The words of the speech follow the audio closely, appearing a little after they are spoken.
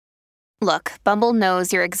Look, Bumble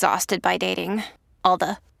knows you're exhausted by dating. All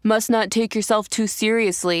the must not take yourself too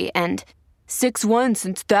seriously and 6'1"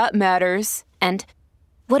 since that matters. And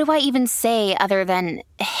what do I even say other than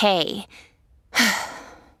hey?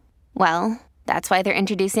 Well, that's why they're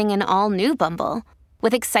introducing an all-new Bumble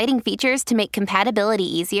with exciting features to make compatibility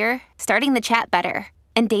easier, starting the chat better,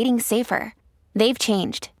 and dating safer. They've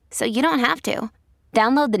changed, so you don't have to.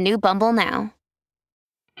 Download the new Bumble now.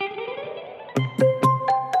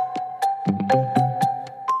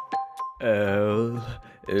 L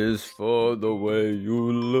is for the way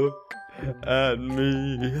you look at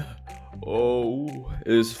me. O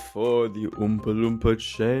is for the Oompa Loompa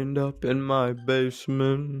chained up in my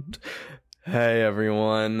basement. Hey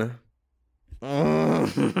everyone.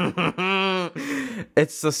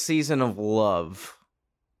 It's the season of love.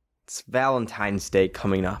 It's Valentine's Day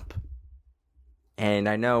coming up. And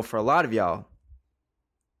I know for a lot of y'all,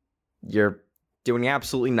 you're doing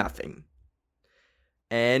absolutely nothing.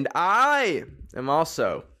 And I am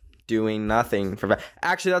also doing nothing for...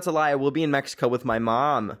 Actually, that's a lie. I will be in Mexico with my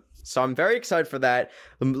mom. So I'm very excited for that.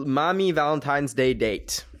 Mommy Valentine's Day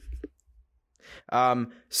date.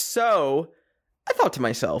 So I thought to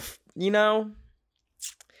myself,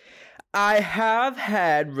 I have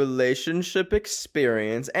had relationship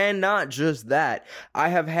experience, and not just that. I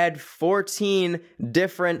have had 14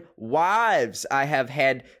 different wives. I have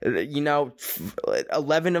had,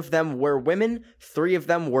 11 of them were women, 3 of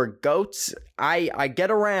them were goats. I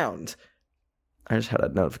get around. I just had a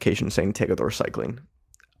notification saying take out the recycling.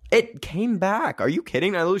 It came back. Are you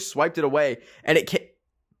kidding? I literally swiped it away, and it came...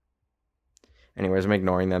 Anyways, I'm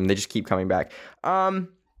ignoring them. They just keep coming back. And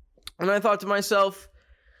I thought to myself...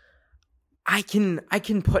 I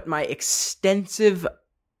can put my extensive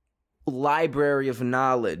library of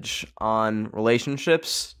knowledge on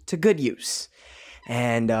relationships to good use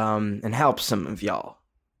and help some of y'all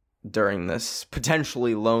during this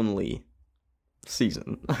potentially lonely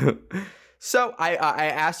season. So I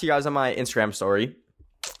asked you guys on my Instagram story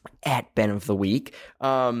at Ben of the Week,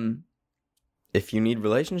 if you need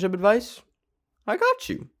relationship advice, I got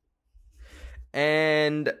you.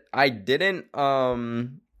 And I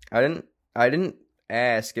didn't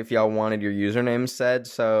ask if y'all wanted your username said,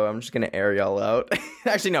 so I'm just going to air y'all out.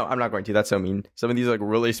 Actually, no, I'm not going to. That's so mean. Some of these are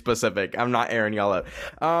really specific. I'm not airing y'all out.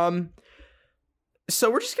 So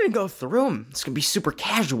we're just going to go through them. It's going to be super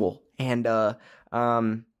casual. And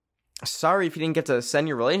sorry if you didn't get to send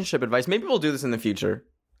your relationship advice. Maybe we'll do this in the future.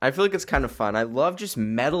 I feel like it's kind of fun. I love just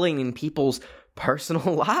meddling in people's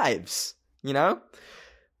personal lives, So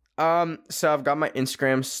I've got my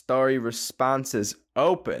Instagram story responses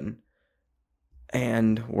open.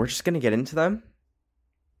 And we're just going to get into them.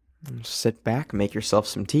 Sit back, make yourself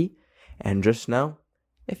some tea, and just know,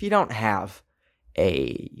 if you don't have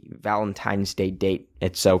a Valentine's Day date,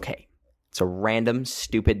 it's okay. It's a random,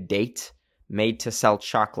 stupid date made to sell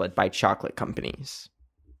chocolate by chocolate companies.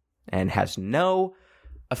 And has no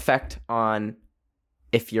effect on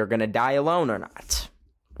if you're going to die alone or not.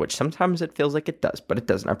 Which sometimes it feels like it does, but it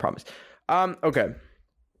doesn't, I promise. Okay.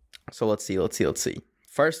 So let's see.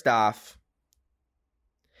 First off...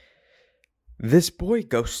 This boy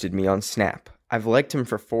ghosted me on Snap. I've liked him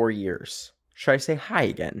for 4 years. Should I say hi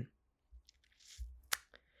again?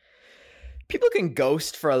 People can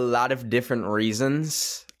ghost for a lot of different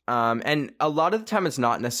reasons. And a lot of the time it's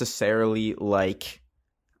not necessarily like,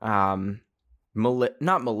 not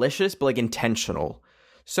malicious, but like intentional.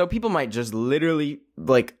 So people might just literally,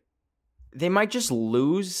 they might just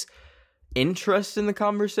lose interest in the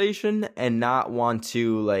conversation and not want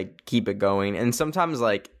to keep it going. And sometimes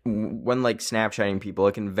when Snapchatting people,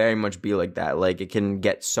 it can very much be like that. It can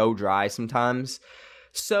get so dry sometimes.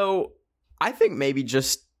 So I think maybe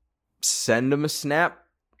just send them a snap,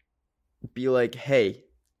 be like, hey,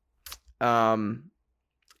 how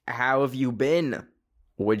have you been?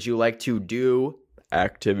 Would you like to do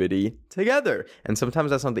activity together? And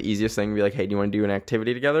sometimes that's not the easiest thing to be like, hey, do you want to do an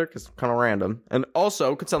activity together? Because it's kind of random, and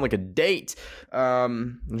also could sound like a date,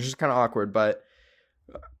 which is kind of awkward. But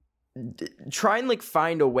try and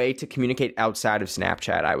find a way to communicate outside of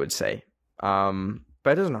Snapchat, I would say. But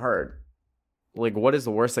it doesn't hurt. What is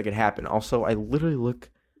the worst that could happen? Also, I literally look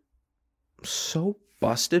so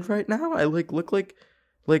busted right now. I look like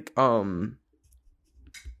I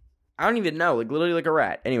don't even know, literally like a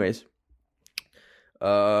rat. Anyways.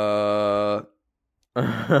 Not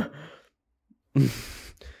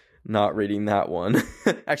reading that one.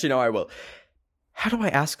 Actually, no, I will. How do I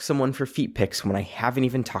ask someone for feet pics when I haven't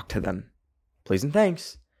even talked to them? Please and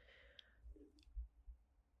thanks.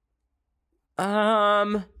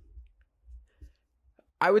 I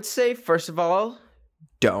would say, first of all,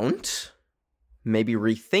 don't. maybe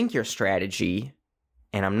rethink your strategy.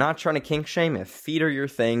 And I'm not trying to kink shame. If feet are your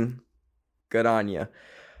thing, good on you.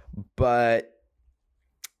 But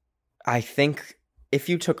I think if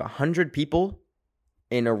you took 100 people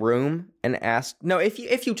in a room and asked, no, if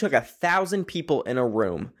you took 1,000 people in a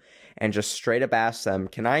room and just straight up asked them,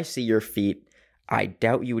 can I see your feet? I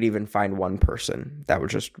doubt you would even find one person that would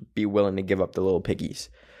just be willing to give up the little piggies.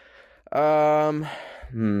 Okay.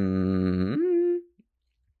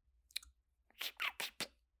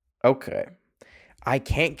 I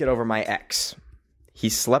can't get over my ex. He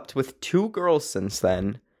slept with 2 girls since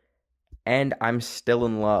then, and I'm still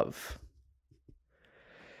in love.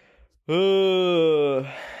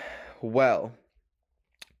 Well,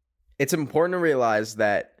 it's important to realize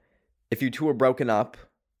that if you two are broken up,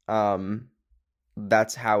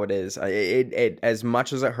 that's how it is. It as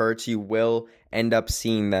much as it hurts, you will end up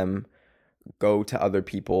seeing them go to other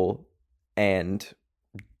people and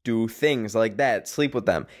do things like that, sleep with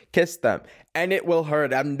them, kiss them, and it will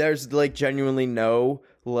hurt. There's like genuinely no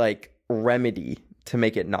like remedy to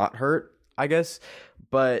make it not hurt, I guess.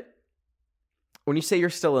 But when you say you're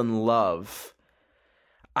still in love,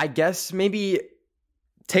 I guess maybe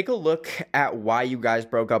take a look at why you guys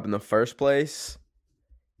broke up in the first place.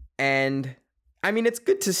 And I mean, it's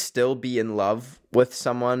good to still be in love with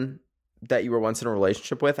someone that you were once in a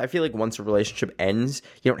relationship with. I feel like once a relationship ends,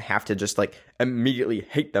 you don't have to just like immediately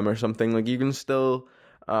hate them or something. Like you can still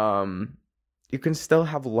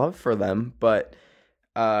have love for them, but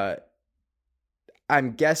I'm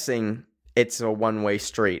guessing it's a one-way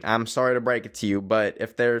street. I'm sorry to break it to you, but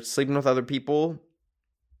if they're sleeping with other people,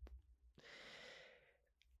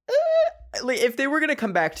 if they were going to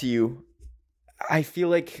come back to you, I feel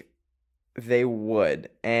like they would.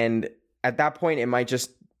 And at that point, it might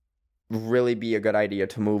just really be a good idea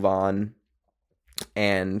to move on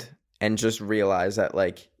and just realize that,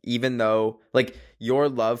 like, even though, like, your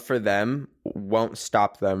love for them won't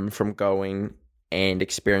stop them from going and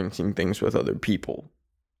experiencing things with other people.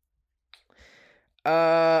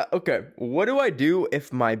 Okay. What do I do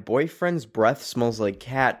if my boyfriend's breath smells like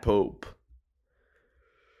cat poop?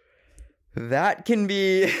 That can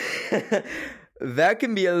be that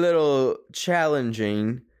can be a little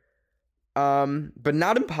challenging, but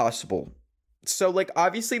not impossible. So, like,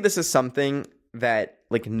 obviously this is something that,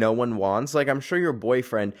 like, no one wants. Like, I'm sure your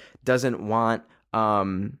boyfriend doesn't want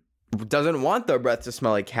their breath to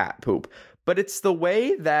smell like cat poop, but it's the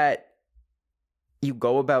way that you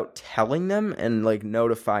go about telling them and, like,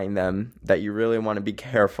 notifying them that you really want to be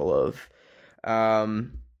careful of. I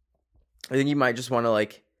think you might just want to,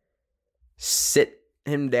 like, sit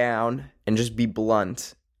him down and just be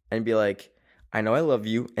blunt and be like, I know I love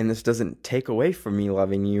you, and this doesn't take away from me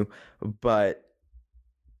loving you, but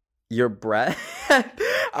your breath,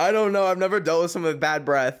 I don't know. I've never dealt with someone with bad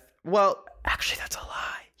breath. Well, actually, that's a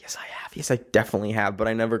lie. Yes, I have. Yes, I definitely have, but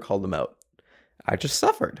I never called them out. I just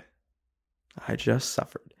suffered.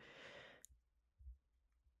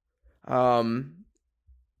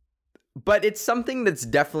 But it's something that's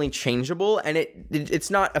definitely changeable, and it's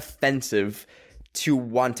not offensive to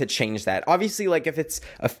want to change that. Obviously, like, if it's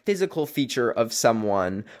a physical feature of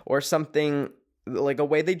someone or something like a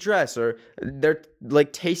way they dress or their,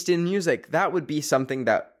 like, taste in music, that would be something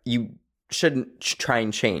that you shouldn't try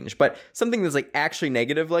and change. But something that's, like, actually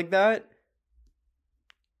negative like that,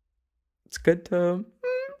 it's good to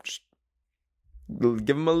just give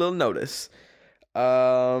them a little notice.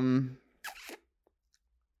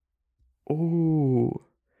 Ooh.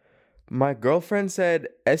 My girlfriend said,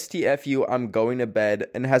 STFU, I'm going to bed,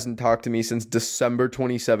 and hasn't talked to me since December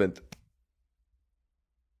 27th.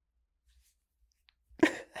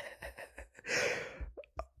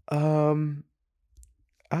 I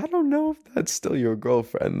don't know if that's still your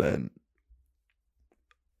girlfriend then.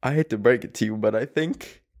 I hate to break it to you, but I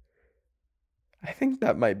think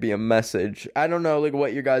that might be a message. I don't know, like,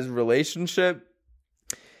 what your guys' relationship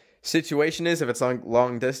situation is, if it's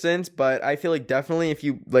long distance, but I feel like definitely if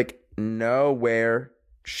you, like, know where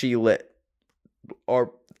she lives,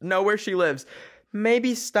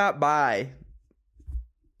 maybe stop by.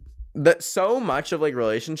 That so much of, like,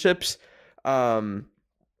 relationships can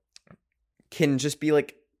just be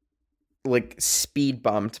like speed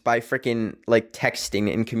bumped by freaking, like,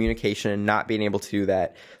 texting and communication and not being able to do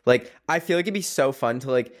that. Like, I feel like it'd be so fun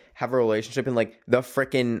to, like, have a relationship in, like, the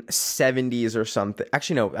freaking 70s or something.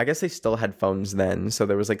 Actually, no, I guess they still had phones then, so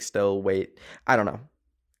there was, like, still wait. I don't know.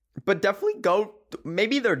 But definitely go.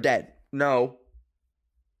 Maybe they're dead. No.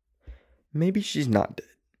 Maybe she's not dead.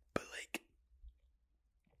 But, like,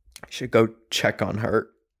 I should go check on her.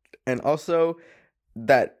 And also,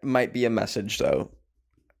 that might be a message, though.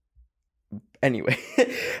 Anyway,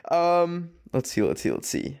 let's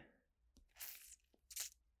see.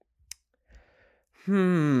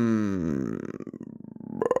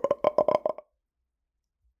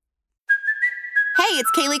 Hey,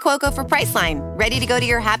 it's Kaylee Cuoco for Priceline. Ready to go to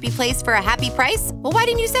your happy place for a happy price? Well, why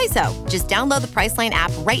didn't you say so? Just download the Priceline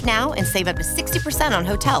app right now and save up to 60% on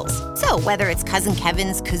hotels. So whether it's Cousin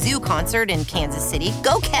Kevin's Kazoo Concert in Kansas City,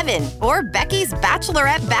 go Kevin, or Becky's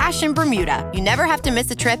Bachelorette Bash in Bermuda, you never have to miss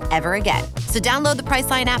a trip ever again. So download the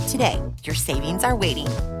Priceline app today. Your savings are waiting.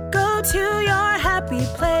 Go to your happy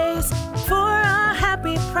place for a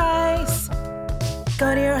happy price.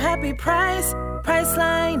 Go to your happy price,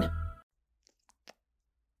 Priceline.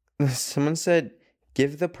 Someone said,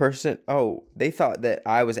 give the person... Oh, they thought that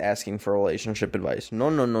I was asking for relationship advice. No.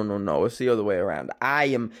 It's the other way around. I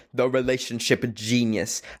am the relationship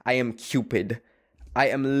genius. I am Cupid. I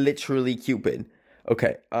am literally Cupid.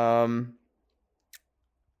 Okay, how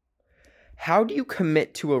do you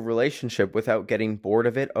commit to a relationship without getting bored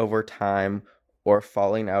of it over time or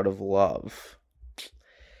falling out of love?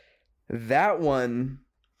 That one...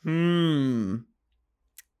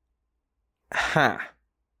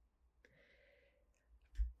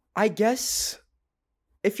 I guess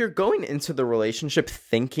if you're going into the relationship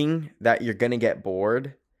thinking that you're going to get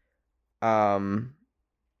bored, then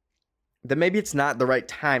maybe it's not the right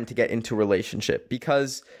time to get into a relationship,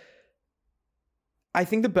 because I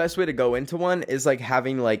think the best way to go into one is like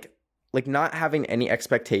having like not having any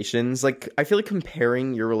expectations. Like, I feel like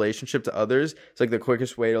comparing your relationship to others is like the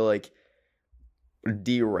quickest way to like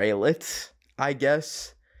derail it, I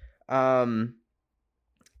guess.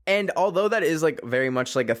 And although that is like very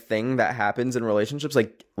much like a thing that happens in relationships,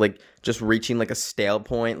 like just reaching like a stale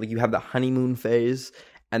point, like you have the honeymoon phase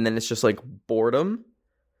and then it's just like boredom,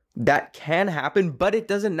 that can happen, but it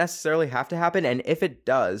doesn't necessarily have to happen. And if it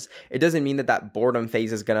does, it doesn't mean that boredom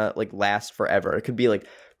phase is gonna like last forever. It could be like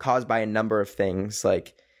caused by a number of things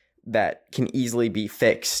like that can easily be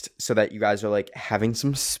fixed so that you guys are like having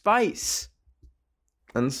some spice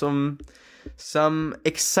and some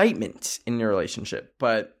excitement in your relationship.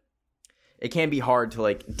 But it can be hard to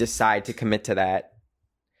like decide to commit to that.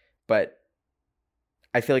 But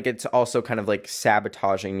I feel like it's also kind of like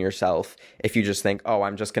sabotaging yourself if you just think, oh,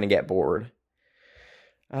 I'm just going to get bored.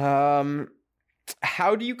 How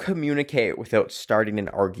do you communicate without starting an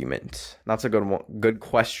argument? That's a good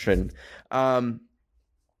question. I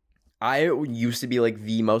used to be like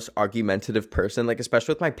the most argumentative person, like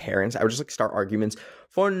especially with my parents. I would just like start arguments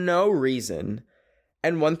for no reason.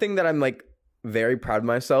 And one thing that I'm like very proud of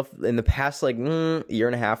myself in the past like year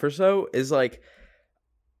and a half or so is like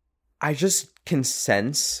I just can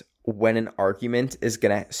sense when an argument is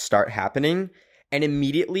gonna start happening, and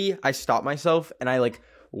immediately I stop myself and I like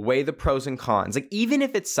weigh the pros and cons. Like, even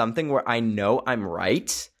if it's something where I know I'm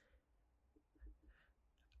right.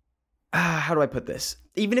 How do I put this?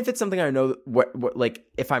 Even if it's something I know, what like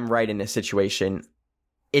if I'm right in a situation,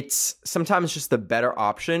 it's sometimes just the better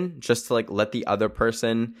option just to like let the other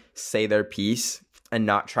person say their piece and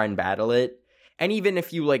not try and battle it. And even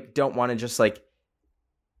if you like don't want to just like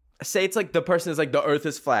say it's like the person is like, the earth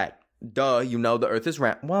is flat. Duh, you know the earth is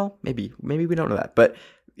round. Well, maybe we don't know that, but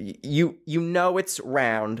you know it's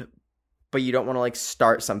round, but you don't want to like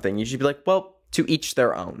start something. You should be like, well, to each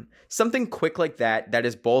their own. Something quick like that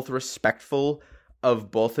is both respectful of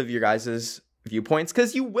both of your guys' viewpoints,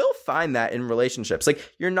 because you will find that in relationships.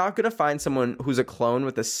 Like, you're not going to find someone who's a clone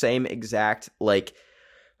with the same exact like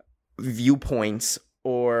viewpoints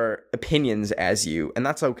or opinions as you, and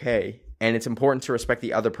that's okay. And it's important to respect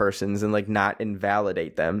the other person's and like not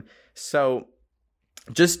invalidate them. So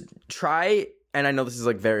just try, and I know this is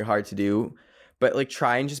like very hard to do, but like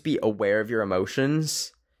try and just be aware of your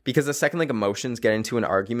emotions. Because the second like emotions get into an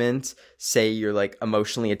argument, say you're like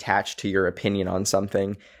emotionally attached to your opinion on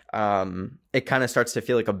something, it kind of starts to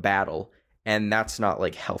feel like a battle, and that's not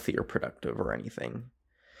like healthy or productive or anything.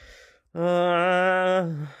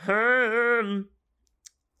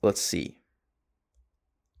 Let's see.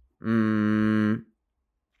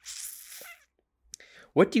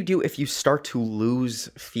 What do you do if you start to lose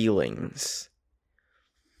feelings?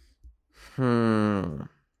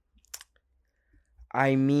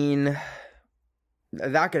 I mean,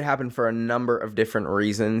 that could happen for a number of different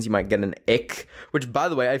reasons. You might get an ick, which, by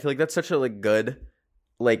the way, I feel like that's such a like good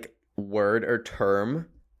like word or term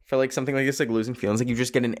for like something like this, like losing feelings. Like, you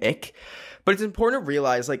just get an ick. But it's important to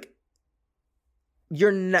realize like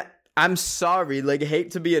you're not. I'm sorry, like,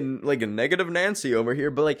 hate to be a negative Nancy over here,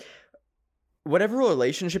 but like whatever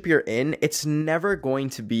relationship you're in, it's never going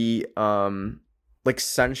to be like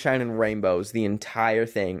sunshine and rainbows the entire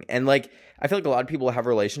thing. And like I feel like a lot of people have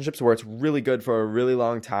relationships where it's really good for a really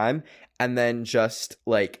long time, and then just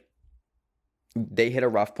like they hit a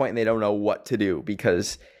rough point and they don't know what to do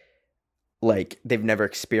because like they've never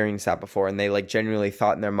experienced that before, and they like genuinely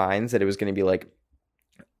thought in their minds that it was going to be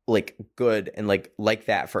like good and like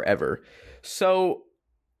that forever. So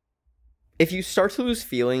if you start to lose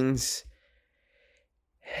feelings,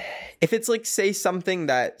 if it's like, say, something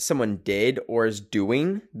that someone did or is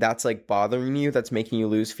doing that's like bothering you, that's making you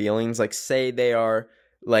lose feelings, like say they are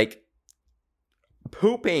like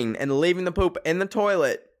pooping and leaving the poop in the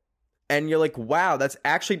toilet, and you're like, wow, that's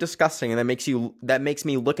actually disgusting, and that makes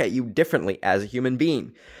me look at you differently as a human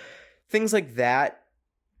being. Things like that,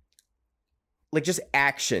 like just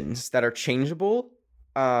actions that are changeable,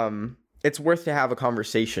 it's worth to have a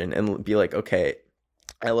conversation and be like, okay,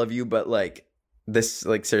 I love you, but like this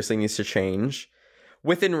like seriously needs to change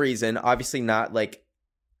within reason. Obviously not like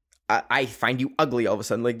I find you ugly all of a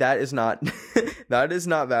sudden. Like that is not that is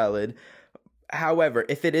not valid. However,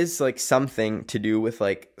 if it is like something to do with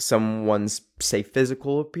like someone's, say,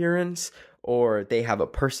 physical appearance, or they have a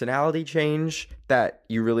personality change that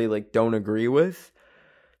you really like don't agree with,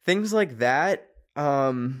 things like that,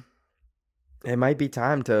 it might be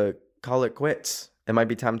time to call it quits. It might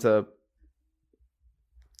be time to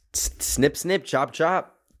snip, chop,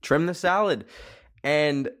 chop, trim the salad.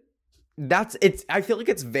 And I feel like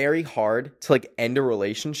it's very hard to like end a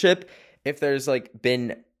relationship if there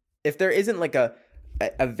isn't like a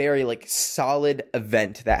very like solid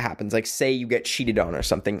event that happens, like say you get cheated on or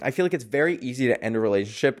something. I feel like it's very easy to end a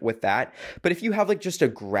relationship with that. But if you have like just a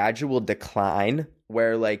gradual decline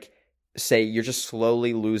where like, say you're just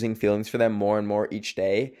slowly losing feelings for them more and more each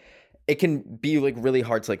day, it can be like really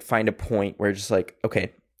hard to like find a point where you're just like,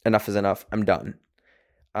 okay, enough is enough, I'm done.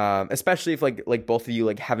 Especially if like both of you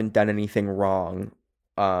like haven't done anything wrong.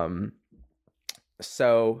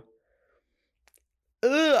 So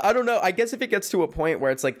I don't know. I guess if it gets to a point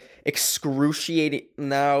where it's like excruciating,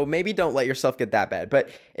 no, maybe don't let yourself get that bad. But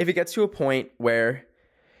if it gets to a point where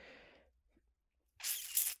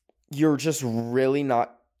you're just really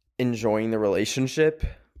not enjoying the relationship,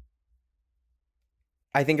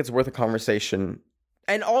 I think it's worth a conversation.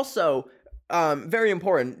 And also, very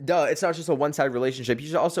important, it's not just a one-sided relationship. You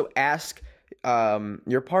should also ask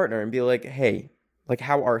your partner and be like, hey, like,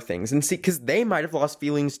 how are things? And see, because they might have lost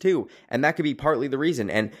feelings too, and that could be partly the reason.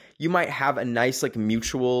 And you might have a nice, like,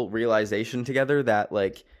 mutual realization together that,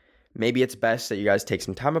 like, maybe it's best that you guys take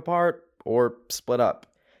some time apart or split up.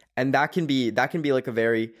 And that can be like a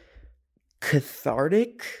very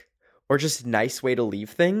cathartic or just nice way to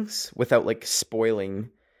leave things without, like, spoiling,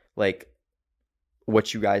 like,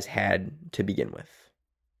 what you guys had to begin with.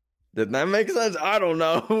 Did that make sense? I don't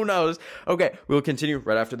know. Who knows? Okay, we'll continue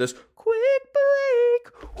right after this quick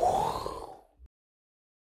break.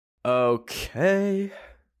 Okay.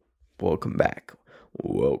 Welcome back.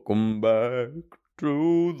 Welcome back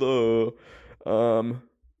to the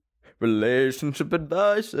relationship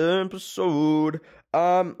advice episode.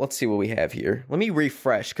 Let's see what we have here. Let me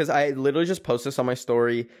refresh, because I literally just posted this on my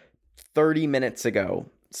story 30 minutes ago.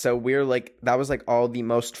 So we're like, that was like all the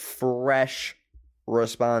most fresh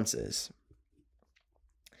responses.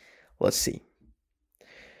 Let's see.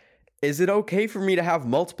 Is it okay for me to have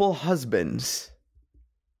multiple husbands?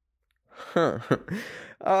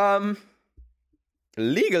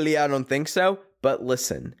 Legally, I don't think so. But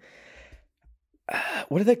listen,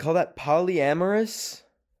 what do they call that? Polyamorous?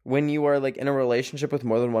 When you are like in a relationship with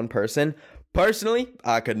more than one person? Personally,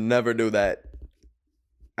 I could never do that.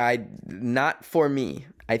 Not for me.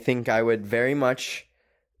 I think I would very much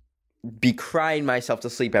be crying myself to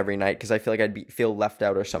sleep every night because I feel like I'd feel left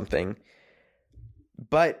out or something.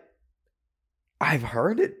 But I've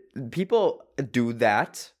heard it. People do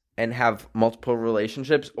that and have multiple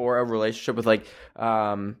relationships, or a relationship with like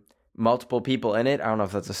multiple people in it. I don't know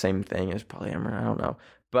if that's the same thing as polyamory. I don't know.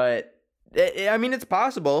 But I mean, it's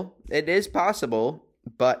possible. It is possible.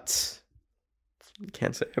 But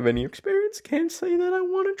can't say I have any experience. Can't say that I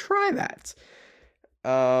want to try that.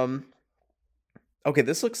 Okay,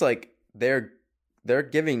 this looks like they're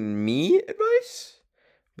giving me advice,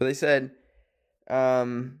 but they said,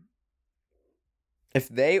 if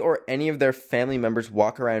they or any of their family members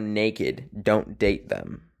walk around naked, don't date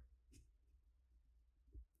them.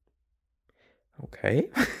 Okay.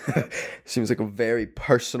 Seems like a very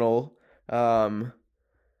personal,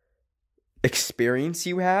 experience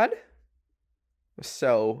you had.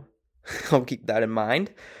 So I'll keep that in mind.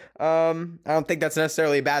 I don't think that's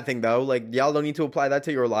necessarily a bad thing, though. Like, y'all don't need to apply that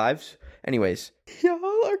to your lives. Anyways,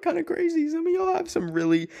 y'all are kind of crazy. Some of y'all have some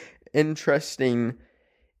really interesting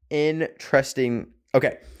interesting.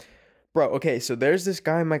 Okay. Bro, okay, so there's this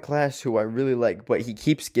guy in my class who I really like, but he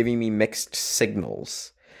keeps giving me mixed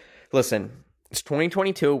signals. Listen, it's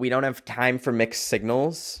 2022. We don't have time for mixed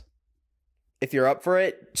signals. If you're up for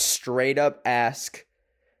it, straight up ask.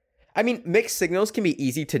 I mean, mixed signals can be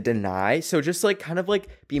easy to deny, so just like kind of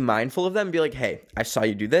like be mindful of them and be like, hey, I saw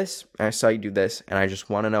you do this, and I saw you do this, and I just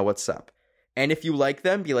want to know what's up. And if you like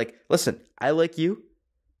them, be like, listen, I like you.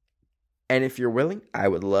 And if you're willing, I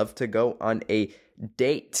would love to go on a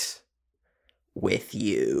date with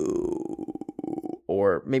you.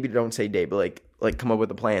 Or maybe don't say date, but like come up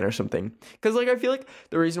with a plan or something. Because like I feel like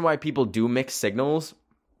the reason why people do mixed signals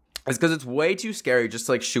is because it's way too scary just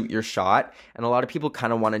to like shoot your shot. And a lot of people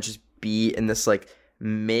kind of want to just be in this like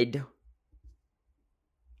mid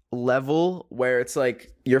level where it's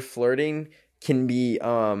like your flirting can be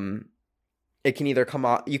it can either come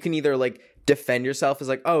off, you can either like defend yourself as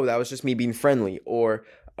like, oh, that was just me being friendly, or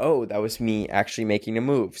oh, that was me actually making a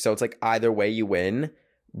move. So it's like either way you win,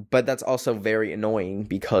 but that's also very annoying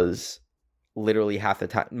because literally half the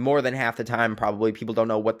time, more than half the time, probably people don't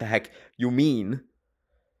know what the heck you mean.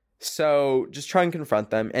 So just try and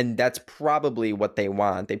confront them, and that's probably what they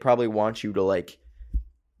want. They probably want you to like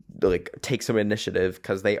take some initiative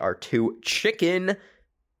because they are too chicken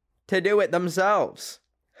to do it themselves.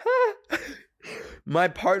 My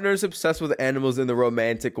partner's obsessed with animals in the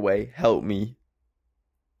romantic way. Help me.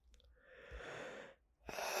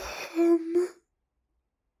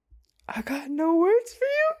 I got no words for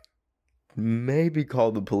you. Maybe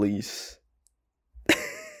call the police.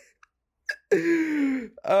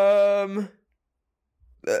 I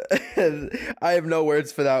have no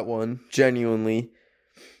words for that one. Genuinely.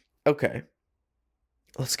 Okay.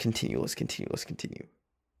 Let's continue.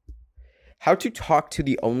 How to talk to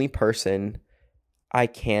the only person I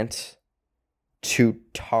can't to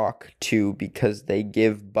talk to because they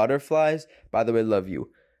give butterflies. By the way, love you.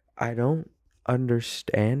 I don't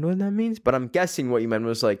understand what that means, but I'm guessing what you meant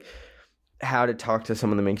was like how to talk to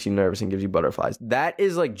someone that makes you nervous and gives you butterflies. That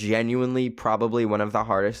is like genuinely probably one of the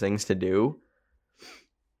hardest things to do.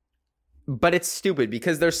 But it's stupid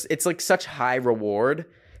because it's like such high reward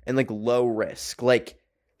and like low risk. Like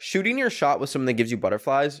shooting your shot with someone that gives you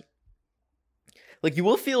butterflies, like you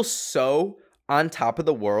will feel so on top of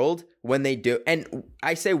the world when they do. And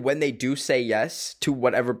I say when they do say yes to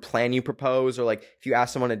whatever plan you propose, or like if you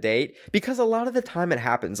ask them on a date, because a lot of the time it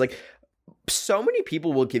happens. Like so many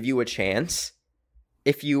people will give you a chance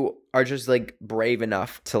if you are just like brave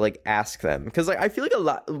enough to like ask them. Because like I feel like a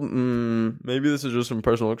lot, maybe this is just from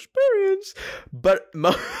personal experience, but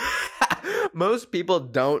most people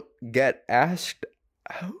don't get asked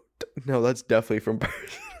out. No, that's definitely from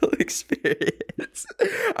personal experience.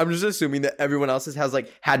 I'm just assuming that everyone else has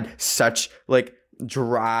like had such like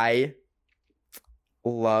dry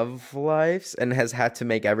love lives and has had to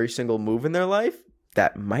make every single move in their life.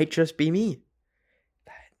 That might just be me.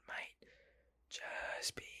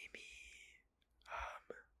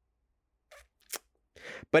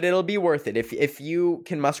 But it'll be worth it if you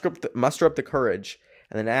can muster up the courage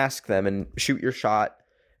and then ask them and shoot your shot.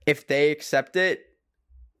 If they accept it,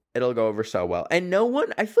 it'll go over so well. And no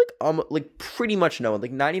one, I feel like pretty much no one,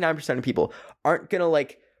 like 99% of people aren't gonna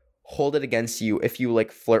like hold it against you if you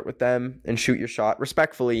like flirt with them and shoot your shot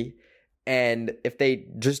respectfully. And if they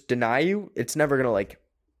just deny you, it's never gonna like,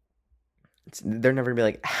 they're never gonna be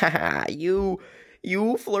like, haha, you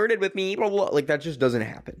flirted with me, blah, blah. Like that just doesn't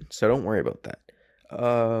happen. So don't worry about that.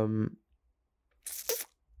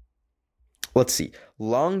 Let's see.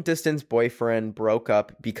 Long distance boyfriend broke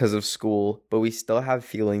up because of school, but we still have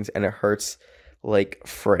feelings and it hurts like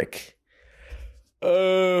frick.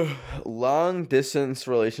 Long distance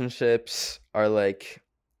relationships are like,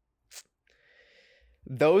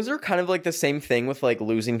 those are kind of like the same thing with like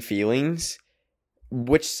losing feelings,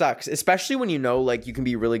 which sucks, especially when you know like you can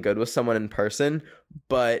be really good with someone in person,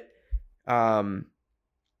 but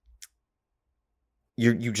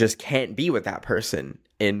you just can't be with that person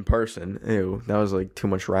in person. Ew, that was like too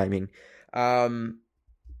much rhyming.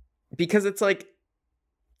 Because it's like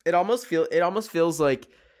it almost feels like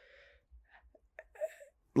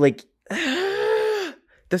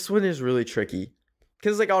this one is really tricky.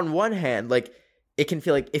 Cuz like on one hand, like it can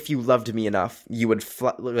feel like if you loved me enough, you would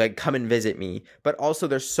like come and visit me. But also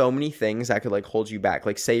there's so many things that could like hold you back.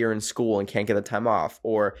 Like say you're in school and can't get the time off,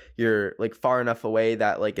 or you're like far enough away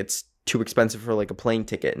that like it's too expensive for like a plane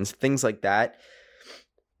ticket and things like that.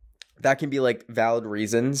 That can be like valid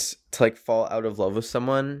reasons to like fall out of love with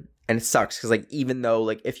someone. And it sucks because like even though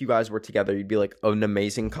like if you guys were together, you'd be like an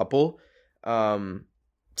amazing couple.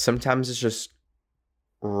 Sometimes it's just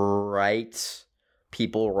right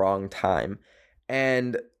people, wrong time.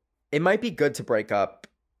 And it might be good to break up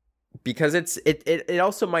because it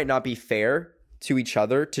also might not be fair to each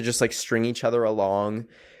other to just like string each other along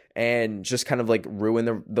and just kind of like ruin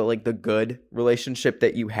the good relationship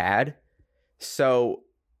that you had. So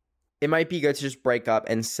it might be good to just break up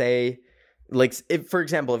and say, like, if, for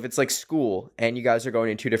example, if it's like school and you guys are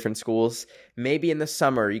going to 2 different schools, maybe in the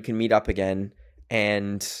summer you can meet up again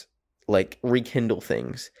and like rekindle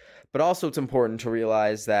things. But also it's important to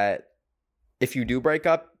realize that if you do break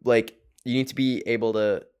up, like you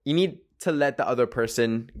need to let the other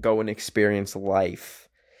person go and experience life.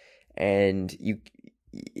 And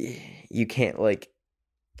you can't like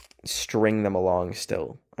string them along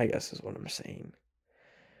still, I guess is what I'm saying.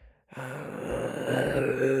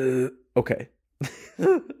 Okay.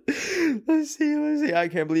 Let's see. I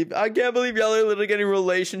can't believe y'all are literally getting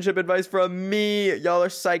relationship advice from me. Y'all are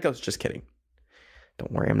psychos. Just kidding.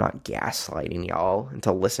 Don't worry, I'm not gaslighting y'all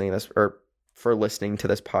into listening to this or for listening to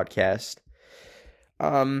this podcast.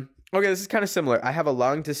 Okay, this is kind of similar. I have a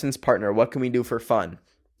long distance partner. What can we do for fun?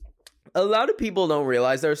 A lot of people don't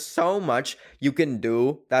realize there's so much you can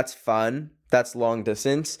do that's fun, that's long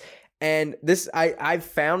distance. And this, I've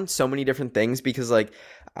found so many different things because like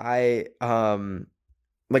so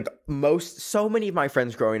many of my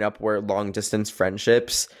friends growing up were long distance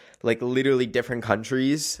friendships, like literally different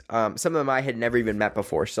countries. Some of them I had never even met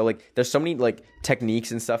before. So like there's so many like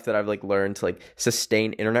techniques and stuff that I've like learned to like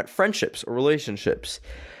sustain internet friendships or relationships.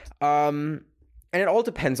 And it all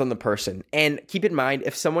depends on the person. And keep in mind,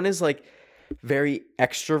 if someone is like very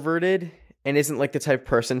extroverted and isn't like the type of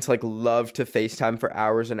person to like love to FaceTime for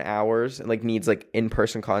hours and hours and like needs like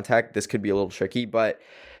in-person contact, this could be a little tricky, but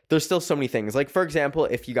there's still so many things. Like for example,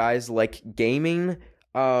 if you guys like gaming,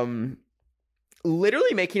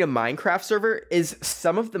 literally making a Minecraft server is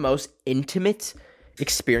some of the most intimate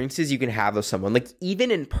experiences you can have with someone. Like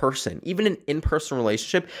even in person, even an in-person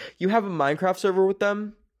relationship, you have a Minecraft server with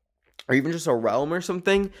them, or even just a realm or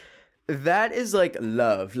something, that is like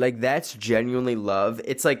love. Like that's genuinely love.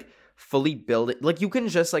 It's like fully built. Like you can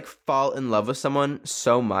just like fall in love with someone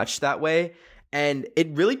so much that way. And it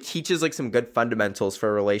really teaches like some good fundamentals for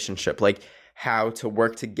a relationship, like how to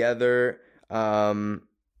work together, how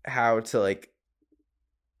to like,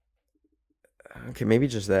 okay, maybe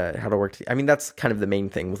just that, how to work together. I mean, that's kind of the main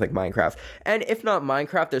thing with like Minecraft. And if not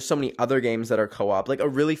Minecraft, there's so many other games that are co-op. Like a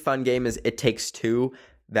really fun game is It Takes Two.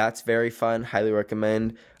 That's very fun. Highly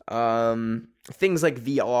recommend. Things like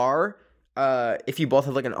VR. If you both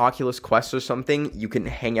have like an Oculus Quest or something, you can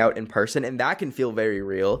hang out in person and that can feel very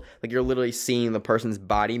real. Like you're literally seeing the person's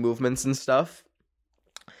body movements and stuff.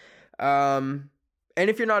 And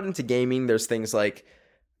if you're not into gaming, there's things like,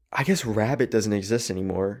 I guess Rabbit doesn't exist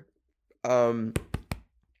anymore. Sorry,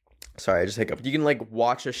 I just hiccuped. You can like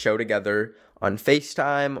watch a show together on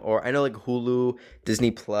FaceTime, or I know like Hulu,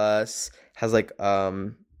 Disney Plus has like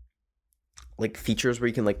features where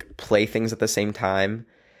you can like play things at the same time.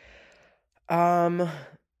 And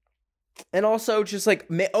also just like,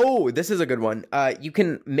 this is a good one. You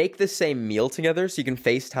can make the same meal together, so you can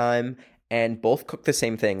FaceTime and both cook the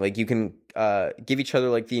same thing. Like you can give each other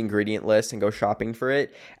like the ingredient list and go shopping for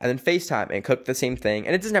it, and then FaceTime and cook the same thing.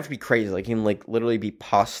 And it doesn't have to be crazy. Like you can like literally be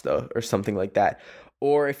pasta or something like that.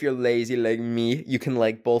 Or if you're lazy like me, you can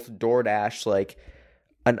like both DoorDash like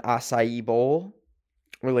an acai bowl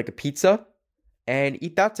or like a pizza and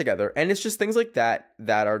eat that together. And it's just things like that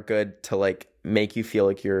that are good to like make you feel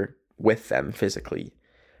like you're with them physically.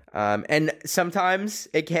 And sometimes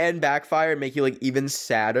it can backfire and make you like even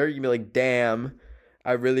sadder. You can be like, damn,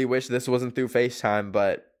 I really wish this wasn't through FaceTime,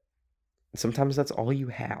 but sometimes that's all you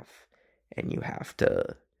have. And you have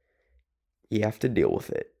to deal with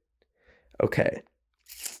it. Okay.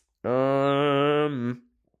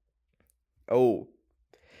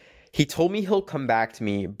 He told me he'll come back to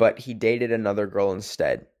me, but he dated another girl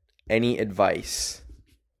instead. Any advice?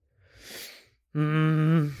 I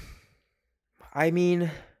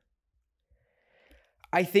mean,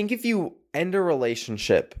 I think if you end a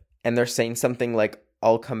relationship and they're saying something like,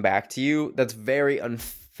 I'll come back to you, that's very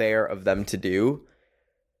unfair of them to do.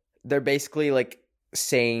 They're basically like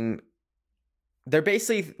saying, they're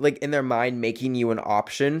basically like in their mind making you an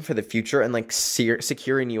option for the future and like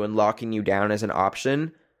securing you and locking you down as an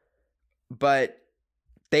option. But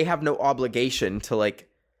they have no obligation to like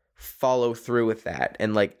follow through with that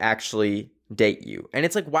and like actually date you. And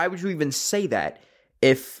it's like, why would you even say that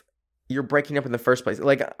if you're breaking up in the first place?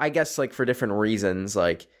 Like, I guess like for different reasons,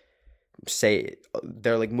 like say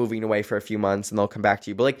they're like moving away for a few months and they'll come back to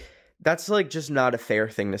you. But like, that's like just not a fair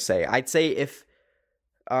thing to say. I'd say if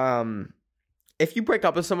if you break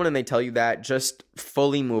up with someone and they tell you that, just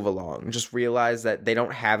fully move along. Just realize that they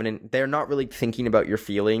don't have they're not really thinking about your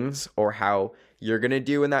feelings or how you're going to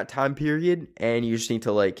do in that time period. And you just need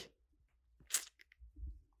to like,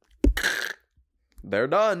 they're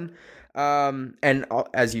done. And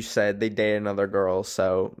as you said, they dated another girl.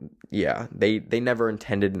 So yeah, they never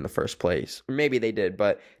intended in the first place. Or maybe they did,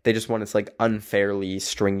 but they just wanted to like unfairly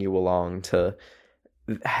string you along to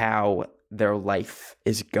how their life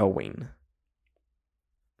is going.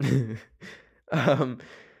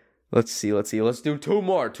 Let's see. Let's do two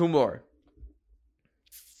more.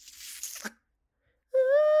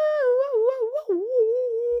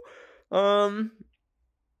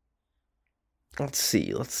 Let's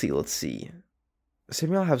see. So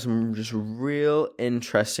maybe I'll have some just real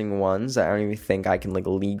interesting ones that I don't even think I can like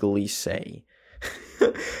legally say.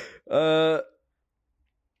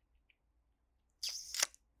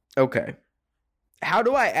 Okay. How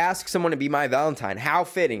do I ask someone to be my Valentine? How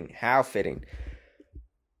fitting.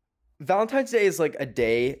 Valentine's Day is like a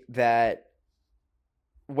day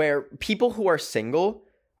where people who are single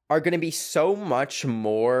are going to be so much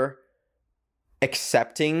more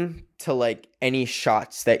accepting to like any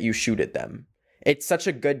shots that you shoot at them. It's such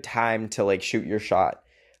a good time to like shoot your shot.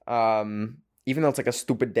 Even though it's like a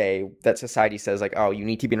stupid day that society says like, oh, you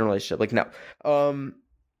need to be in a relationship. Like, no.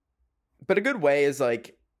 But a good way is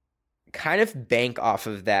like, kind of bank off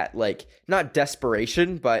of that, like, not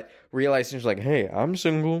desperation, but realizing like, hey, I'm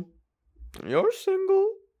single. You're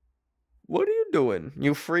single. What are you doing?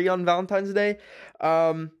 You free on Valentine's Day?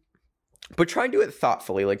 But try and do it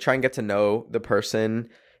thoughtfully. Like, try and get to know the person.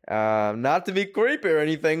 Not to be creepy or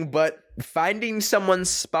anything, but finding someone's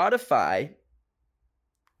Spotify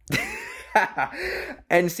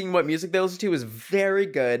and seeing what music they listen to is very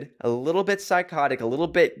good. A little bit psychotic, a little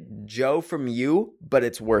bit Joe from You, but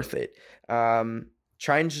it's worth it.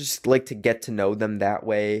 Try and just like to get to know them that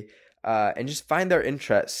way, and just find their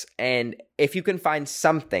interests. And if you can find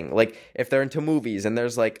something, like if they're into movies and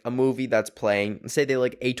there's like a movie that's playing, say they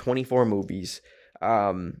like A24 movies,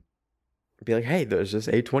 be like, hey, there's this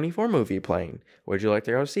A24 movie playing. Would you like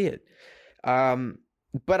to go see it?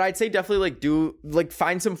 But I'd say definitely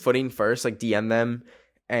find some footing first, like DM them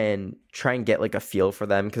and try and get like a feel for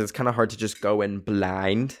them, because it's kind of hard to just go in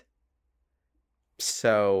blind.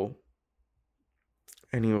 So,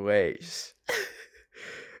 anyways,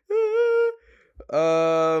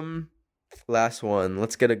 last one.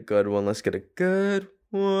 Let's get a good one.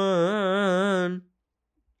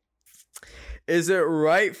 Is it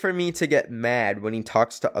right for me to get mad when he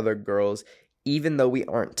talks to other girls, even though we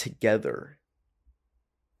aren't together?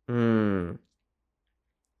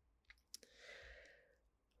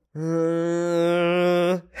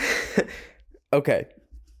 Okay.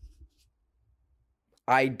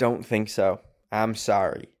 I don't think so. I'm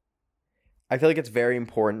sorry. I feel like it's very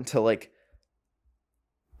important to like,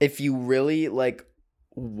 if you really like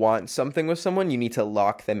want something with someone, you need to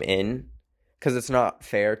lock them in, because it's not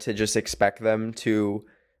fair to just expect them to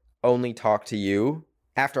only talk to you.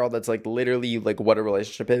 After all, that's like literally like what a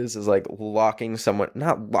relationship is like not locking someone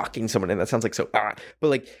in. That sounds like so, but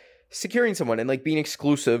like securing someone and like being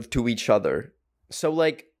exclusive to each other. So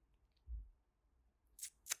like,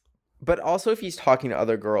 but also if he's talking to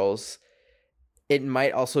other girls, it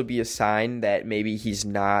might also be a sign that maybe he's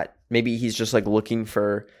just like looking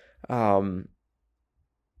for,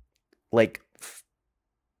 like,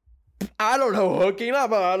 I don't know, hooking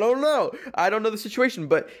up. I don't know the situation,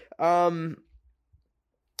 but,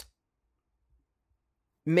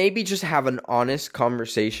 maybe just have an honest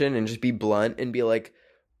conversation and just be blunt and be like,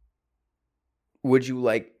 would you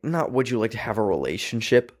like to have a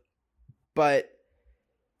relationship, but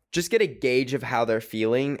just get a gauge of how they're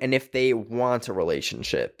feeling and if they want a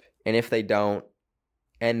relationship. And if they don't,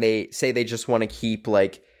 and they say they just want to keep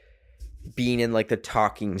like being in like the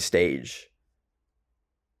talking stage,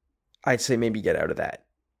 I'd say maybe get out of that,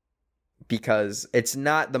 because it's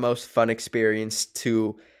not the most fun experience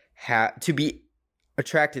to be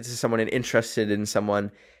attracted to someone and interested in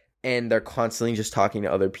someone, and they're constantly just talking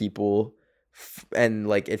to other people, and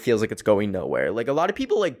like it feels like it's going nowhere. Like a lot of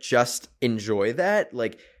people like just enjoy that,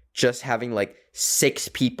 like just having like 6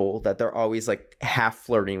 people that they're always like half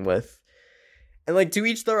flirting with, and like to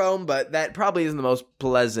each their own, but that probably isn't the most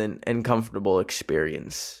pleasant and comfortable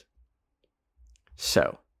experience.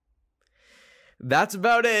 So that's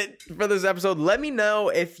about it for this episode. Let me know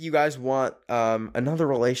if you guys want another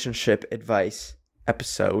relationship advice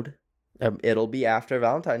episode. It'll be after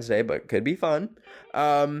Valentine's Day, but could be fun.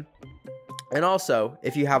 And also,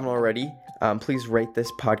 if you haven't already, please rate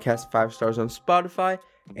this podcast 5 stars on Spotify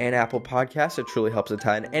and Apple Podcasts. It truly helps a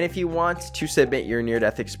ton. And if you want to submit your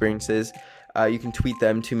near-death experiences, you can tweet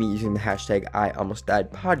them to me using the hashtag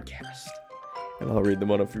 #IAlmostDiedPodcast. And I'll read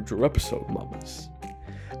them on a future episode, mamas.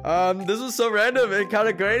 This was so random and kind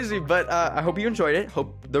of crazy, but I hope you enjoyed it.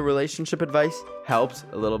 Hope the relationship advice helped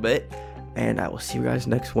a little bit. And I will see you guys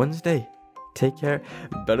next Wednesday. Take care.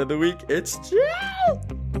 Bet of the week, it's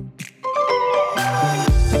Jill!